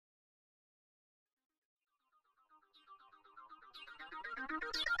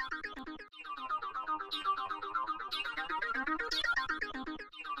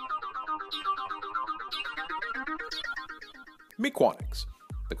meQuanics,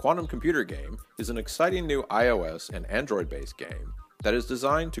 the quantum computer game, is an exciting new iOS and Android-based game that is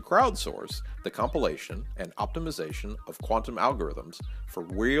designed to crowdsource the compilation and optimization of quantum algorithms for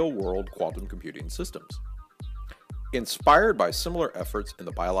real-world quantum computing systems. Inspired by similar efforts in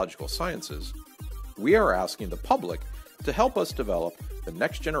the biological sciences, we are asking the public to help us develop the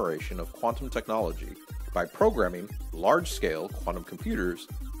next generation of quantum technology by programming large-scale quantum computers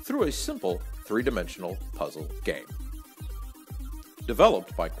through a simple three-dimensional puzzle game.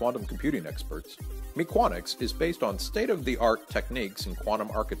 Developed by quantum computing experts, meQuanics is based on state-of-the-art techniques in quantum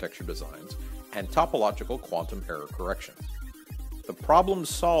architecture designs and topological quantum error correction. The problems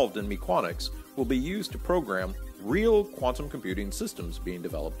solved in meQuanics will be used to program real quantum computing systems being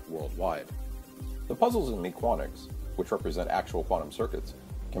developed worldwide. The puzzles in meQuanics, which represent actual quantum circuits,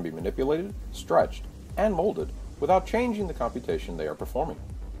 can be manipulated, stretched, and molded without changing the computation they are performing.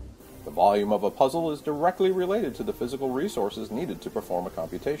 The volume of a puzzle is directly related to the physical resources needed to perform a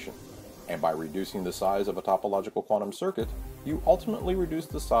computation, and by reducing the size of a topological quantum circuit, you ultimately reduce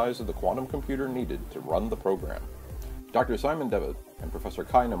the size of the quantum computer needed to run the program. Dr. Simon Devitt and Professor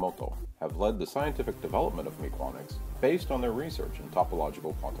Kai Nemoto have led the scientific development of meQuanics based on their research in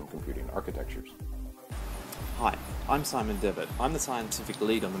topological quantum computing architectures. Hi, I'm Simon Devitt. I'm the scientific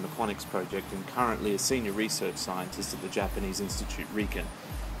lead on the meQuanics project and currently a senior research scientist at the Japanese Institute RIKEN.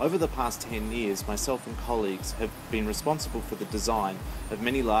 Over the past 10 years, myself and colleagues have been responsible for the design of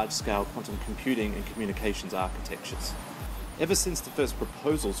many large-scale quantum computing and communications architectures. Ever since the first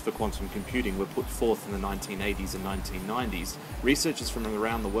proposals for quantum computing were put forth in the 1980s and 1990s, researchers from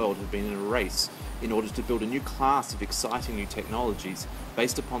around the world have been in a race in order to build a new class of exciting new technologies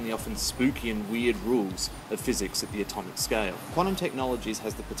based upon the often spooky and weird rules of physics at the atomic scale. Quantum technologies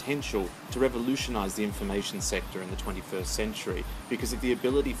has the potential to revolutionize the information sector in the 21st century because of the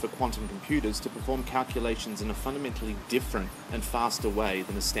ability for quantum computers to perform calculations in a fundamentally different and faster way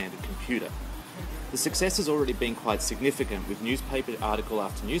than a standard computer. The success has already been quite significant, with newspaper article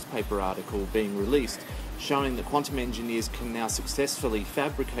after newspaper article being released showing that quantum engineers can now successfully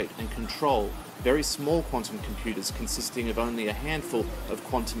fabricate and control very small quantum computers consisting of only a handful of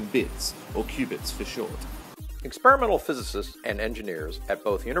quantum bits, or qubits for short. Experimental physicists and engineers at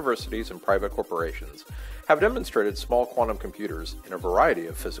both universities and private corporations have demonstrated small quantum computers in a variety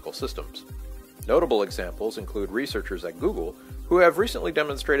of physical systems. Notable examples include researchers at Google who have recently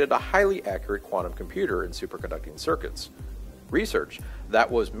demonstrated a highly accurate quantum computer in superconducting circuits, research that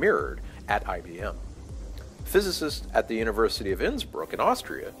was mirrored at IBM. Physicists at the University of Innsbruck in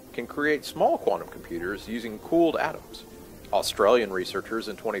Austria can create small quantum computers using cooled atoms. Australian researchers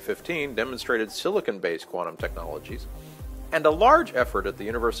in 2015 demonstrated silicon-based quantum technologies, and a large effort at the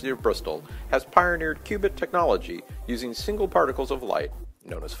University of Bristol has pioneered qubit technology using single particles of light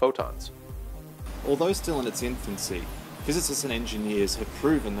known as photons. Although still in its infancy, physicists and engineers have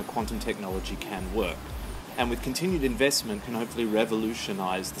proven that quantum technology can work, and with continued investment can hopefully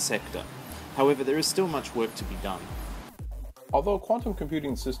revolutionize the sector. However, there is still much work to be done. Although quantum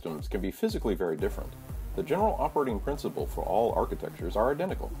computing systems can be physically very different, the general operating principle for all architectures are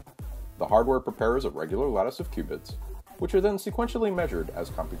identical. The hardware prepares a regular lattice of qubits, which are then sequentially measured as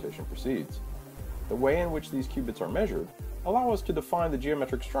computation proceeds. The way in which these qubits are measured allow us to define the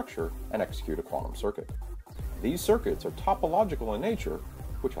geometric structure and execute a quantum circuit. These circuits are topological in nature,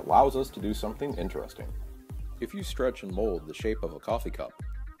 which allows us to do something interesting. If you stretch and mold the shape of a coffee cup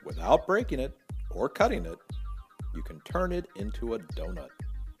without breaking it or cutting it, you can turn it into a donut.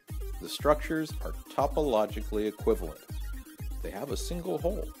 The structures are topologically equivalent. They have a single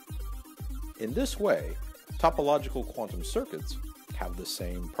hole. In this way, topological quantum circuits have the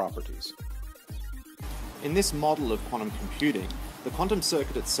same properties. In this model of quantum computing, the quantum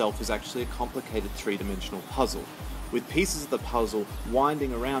circuit itself is actually a complicated three-dimensional puzzle, with pieces of the puzzle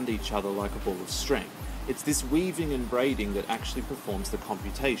winding around each other like a ball of string. It's this weaving and braiding that actually performs the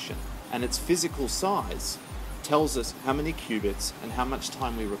computation, and its physical size tells us how many qubits and how much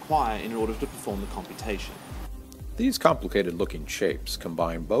time we require in order to perform the computation. These complicated-looking shapes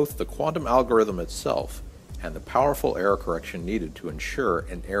combine both the quantum algorithm itself and the powerful error correction needed to ensure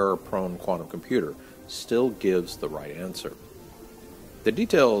an error-prone quantum computer still gives the right answer. The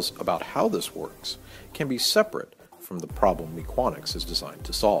details about how this works can be separate from the problem meQuanics is designed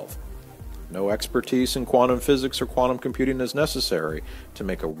to solve. No expertise in quantum physics or quantum computing is necessary to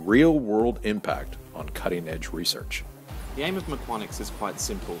make a real-world impact on cutting-edge research. The aim of meQuanics is quite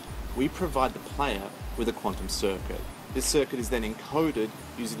simple. We provide the player with a quantum circuit. This circuit is then encoded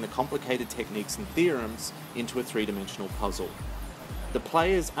using the complicated techniques and theorems into a three-dimensional puzzle. The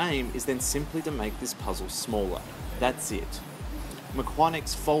player's aim is then simply to make this puzzle smaller. That's it.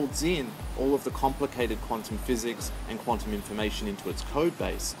 meQuanics folds in all of the complicated quantum physics and quantum information into its code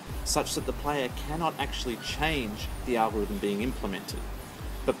base, such that the player cannot actually change the algorithm being implemented.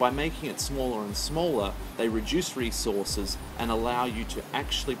 But by making it smaller and smaller, they reduce resources and allow you to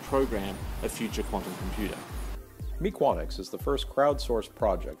actually program a future quantum computer. meQuanics is the first crowdsourced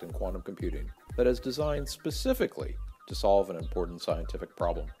project in quantum computing that is designed specifically to solve an important scientific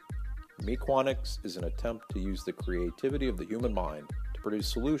problem. meQuanics is an attempt to use the creativity of the human mind to produce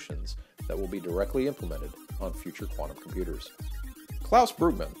solutions that will be directly implemented on future quantum computers. Klaus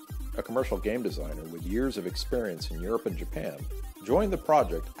Brugmann, a commercial game designer with years of experience in Europe and Japan, joined the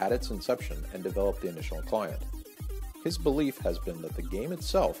project at its inception and developed the initial client. His belief has been that the game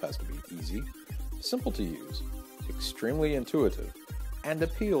itself has to be easy, simple to use, extremely intuitive, and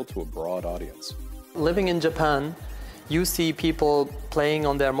appeal to a broad audience. Living in Japan, you see people playing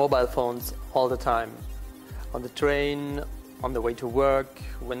on their mobile phones all the time. On the train, on the way to work,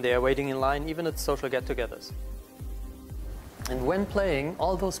 when they are waiting in line, even at social get-togethers. And when playing,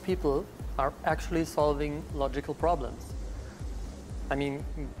 all those people are actually solving logical problems. I mean,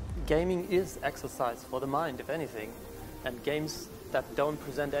 gaming is exercise for the mind, if anything, and games that don't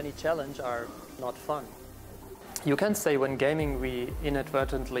present any challenge are not fun. You can say when gaming we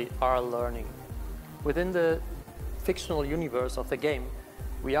inadvertently are learning. Within the fictional universe of the game,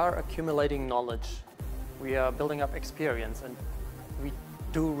 we are accumulating knowledge, we are building up experience, and we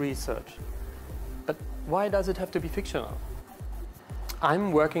do research. But why does it have to be fictional?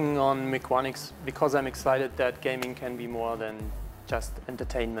 I'm working on meQuanics because I'm excited that gaming can be more than just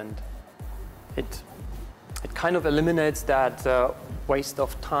entertainment. It kind of eliminates that waste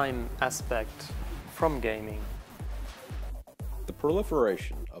of time aspect from gaming. The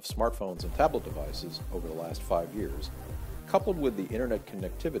proliferation of smartphones and tablet devices over the last 5 years, coupled with the internet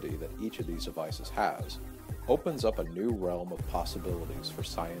connectivity that each of these devices has, opens up a new realm of possibilities for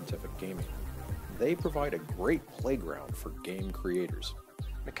scientific gaming. They provide a great playground for game creators.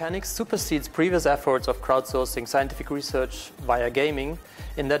 meQuanics supersedes previous efforts of crowdsourcing scientific research via gaming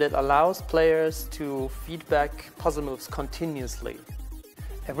in that it allows players to feedback puzzle moves continuously.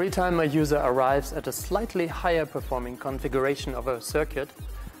 Every time a user arrives at a slightly higher performing configuration of a circuit,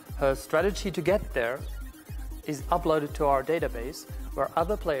 her strategy to get there is uploaded to our database, where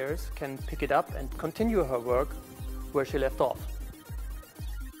other players can pick it up and continue her work where she left off.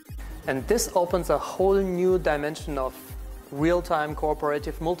 And this opens a whole new dimension of real-time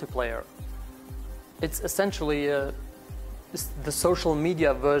cooperative multiplayer. It's essentially the social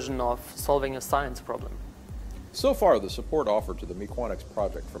media version of solving a science problem. So far, the support offered to the meQuanics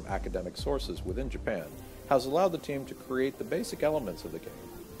project from academic sources within Japan has allowed the team to create the basic elements of the game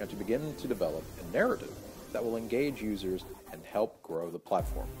and to begin to develop a narrative that will engage users and help grow the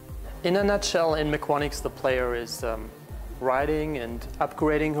platform. In a nutshell, in meQuanics, the player is riding and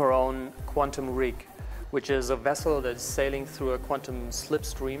upgrading her own quantum rig, which is a vessel that is sailing through a quantum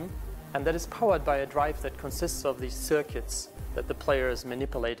slipstream and that is powered by a drive that consists of these circuits that the player is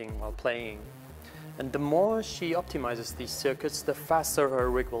manipulating while playing. And the more she optimizes these circuits, the faster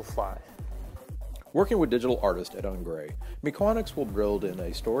her rig will fly. Working with digital artist Edern, meQuanics will build in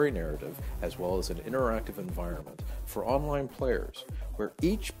a story narrative as well as an interactive environment for online players, where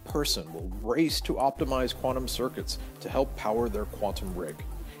each person will race to optimize quantum circuits to help power their quantum rig,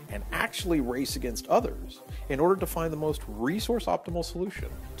 and actually race against others in order to find the most resource-optimal solution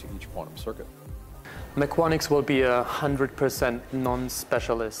to each quantum circuit. meQuanics will be a 100%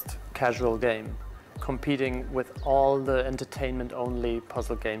 non-specialist casual game, competing with all the entertainment-only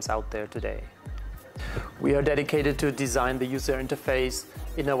puzzle games out there today. We are dedicated to design the user interface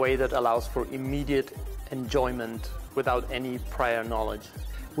in a way that allows for immediate enjoyment without any prior knowledge,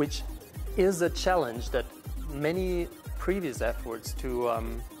 which is a challenge that many previous efforts to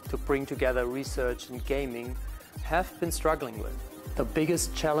bring together research and gaming have been struggling with. The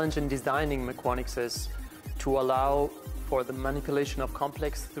biggest challenge in designing meQuanics is to allow for the manipulation of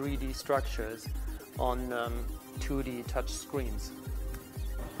complex 3D structures on 2D touch screens.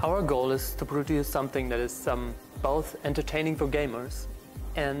 Our goal is to produce something that is both entertaining for gamers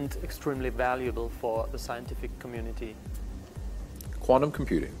and extremely valuable for the scientific community. Quantum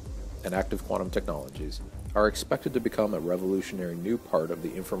computing and active quantum technologies are expected to become a revolutionary new part of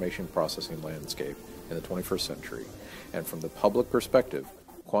the information processing landscape in the 21st century, and from the public perspective,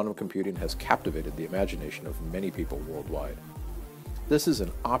 quantum computing has captivated the imagination of many people worldwide. This is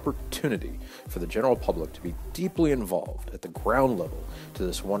an opportunity for the general public to be deeply involved at the ground level to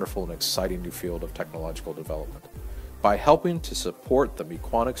this wonderful and exciting new field of technological development. By helping to support the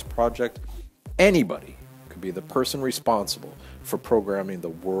meQuanics project, anybody could be the person responsible for programming the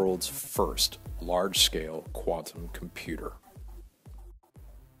world's first large-scale quantum computer.